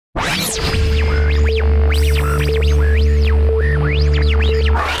This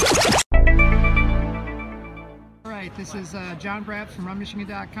is John Bratt from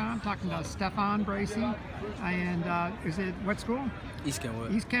RunMichigan.com talking to Stephan Bracey. And is it what school? East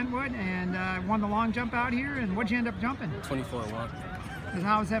Kentwood. East Kentwood, and won the long jump out here. And what'd you end up jumping? 24-1. And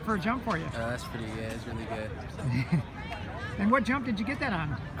how was that for a jump for you? That's pretty good. It's really good. And what jump did you get that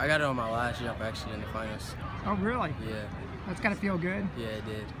on? I got it on my last jump actually in the finals. Oh, really? Yeah. That's got to feel good. Yeah, it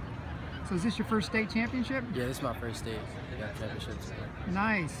did. So is this your first state championship? Yeah, this is my first state championship.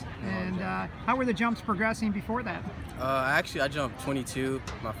 Nice. And how were the jumps progressing before that? Actually, I jumped 22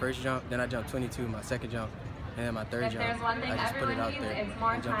 my first jump, then I jumped 22 my second jump, and then my third jump, I just put it out there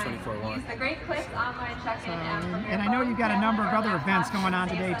and jumped 24-1. And I know you've got a number of other events going on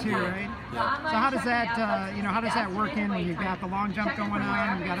today too, right? Yeah. So how does that, how does that work in when you've got the long jump going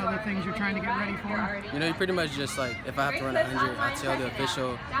on, you've got other things you're trying to get ready for? You know, you pretty much just like, if I have to run 100, I tell the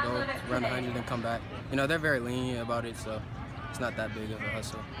official, go run 100 and come back. You know, they're very lenient about it, so it's not that big of a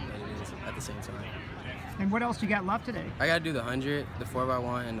hustle, but it is at the same time. And what else you got left today? I got to do the 100, the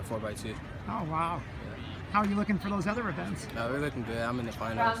 4x1, and the 4x2. Oh, wow. How are you looking for those other events? We're looking good. I'm in the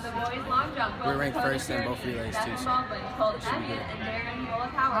finals. We're ranked first in both relays too, so it should be good.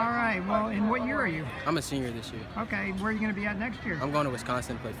 All right. Well, in what year are you? I'm a senior this year. Okay. Where are you going to be at next year? I'm going to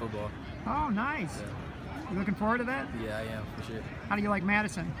Wisconsin to play football. Oh, nice. Yeah. You looking forward to that? Yeah, I am, for sure. How do you like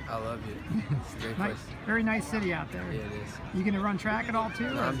Madison? I love it. It's a great place. Very nice city out there. Yeah, it is. You going to run track at all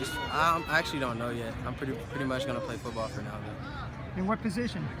too? No, I actually don't know yet. I'm pretty much going to play football for now, though. In what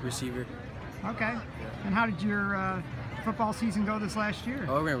position? Receiver. Okay. Yeah. And how did your football season go this last year?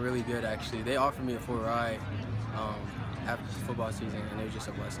 Oh, it went really good, actually. They offered me a full ride after the football season, and it was just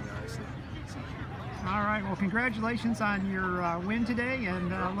a blessing, honestly. So. All right. Well, congratulations on your win today, and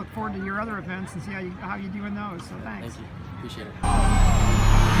look forward to your other events and see how you do in those. So thanks. Thank you. Appreciate it.